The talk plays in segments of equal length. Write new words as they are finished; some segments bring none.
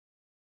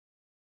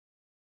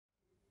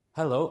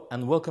Hello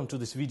and welcome to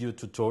this video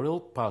tutorial,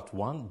 part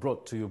 1,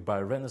 brought to you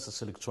by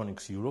Renesas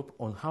Electronics Europe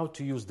on how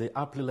to use the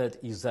Applilet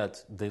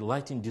EZ, the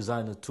lighting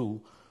designer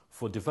tool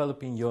for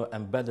developing your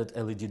embedded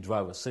LED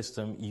driver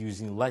system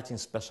using lighting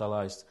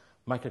specialized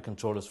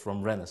microcontrollers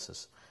from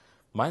Renesas.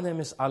 My name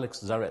is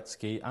Alex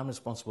Zaretsky. I'm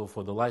responsible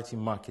for the lighting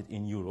market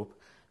in Europe,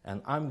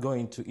 and I'm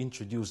going to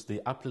introduce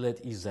the Applilet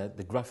EZ,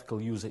 the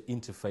graphical user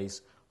interface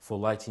for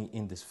lighting,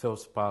 in this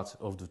first part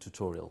of the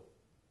tutorial.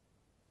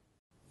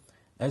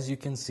 As you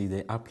can see,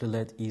 the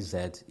Applilet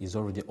EZ is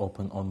already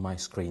open on my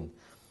screen.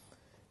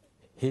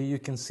 Here you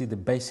can see the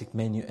basic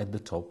menu at the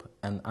top,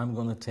 and I'm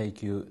going to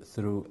take you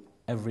through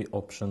every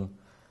option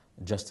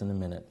just in a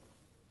minute.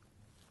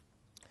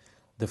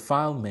 The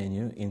file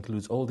menu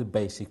includes all the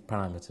basic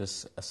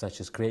parameters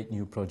such as create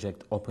new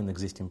project, open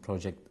existing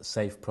project,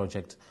 save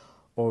project,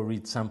 or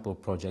read sample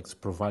projects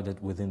provided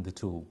within the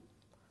tool.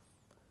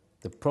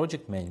 The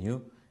project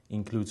menu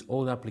includes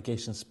all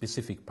application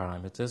specific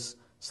parameters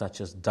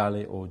such as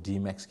DALI or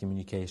DMX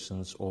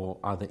communications or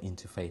other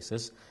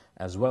interfaces,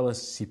 as well as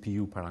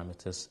CPU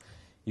parameters.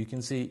 You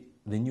can see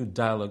the new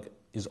dialog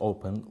is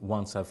open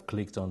once I've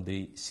clicked on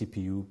the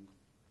CPU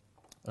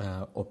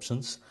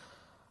options.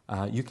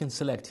 You can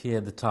select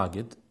here the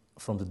target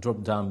from the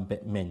drop-down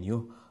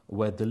menu,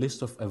 where the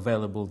list of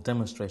available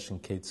demonstration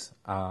kits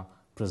are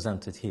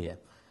presented here.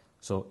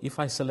 So if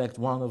I select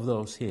one of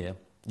those here,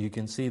 you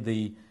can see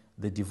the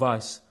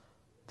device,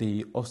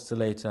 the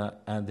oscillator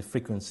and the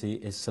frequency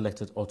is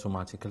selected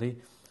automatically,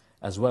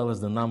 as well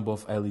as the number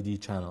of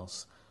LED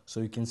channels.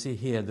 So you can see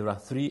here there are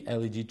 3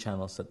 LED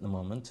channels at the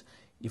moment.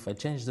 If I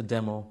change the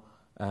demo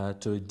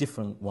to a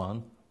different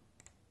one,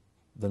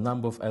 the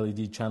number of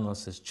LED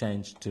channels has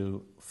changed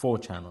to 4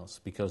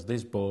 channels because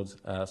this board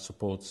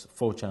supports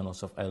 4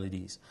 channels of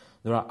LEDs.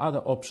 There are other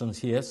options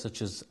here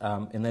such as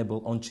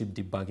enable on-chip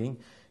debugging.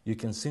 You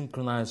can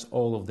synchronize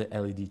all of the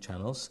LED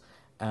channels,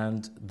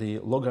 and the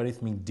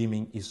logarithmic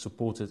dimming is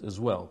supported as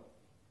well.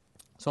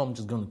 So I'm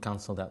just going to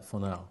cancel that for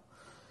now.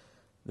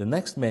 The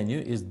next menu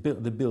is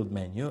the build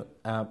menu.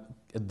 At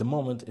the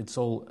moment it's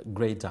all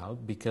grayed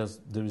out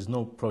because there is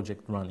no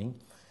project running.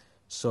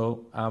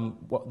 So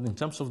in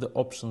terms of the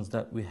options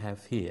that we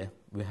have here,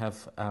 we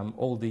have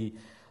all the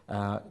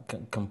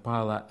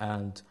compiler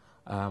and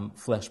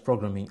flash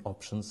programming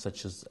options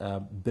such as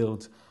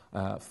build,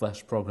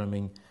 flash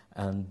programming,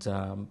 and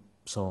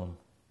so on.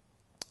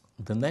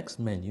 The next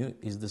menu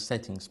is the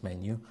settings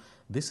menu.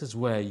 This is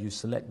where you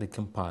select the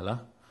compiler.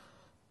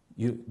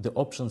 The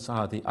options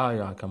are the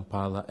IR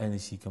compiler,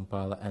 NEC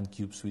compiler, and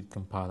Cube Suite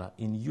compiler.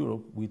 In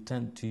Europe, we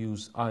tend to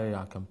use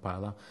IR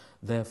compiler,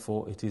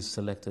 therefore it is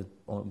selected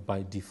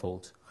by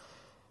default.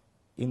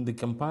 In the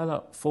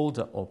compiler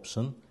folder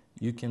option,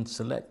 you can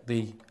select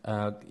the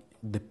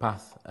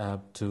path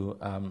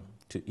to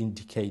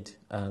indicate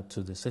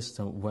to the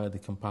system where the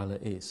compiler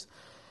is.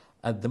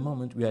 At the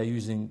moment, we are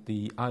using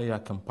the IR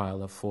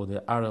compiler for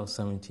the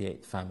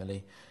RL78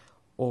 family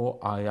or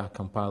IR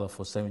compiler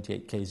for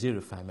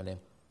 78K0 family.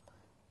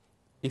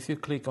 If you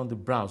click on the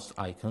browse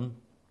icon,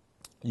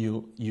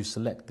 you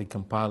select the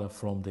compiler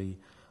from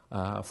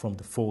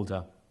the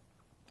folder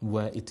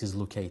where it is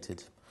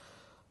located.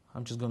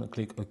 I'm just going to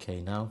click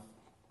OK now.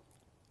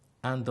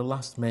 And the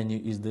last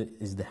menu is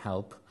the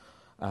help,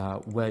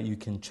 where you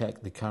can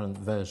check the current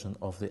version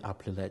of the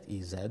Applilet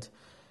EZ.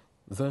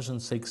 Version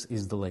 6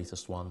 is the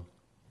latest one.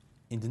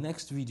 In the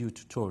next video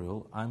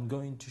tutorial, I'm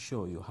going to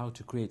show you how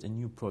to create a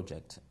new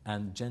project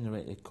and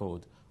generate a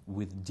code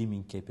with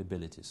dimming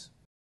capabilities.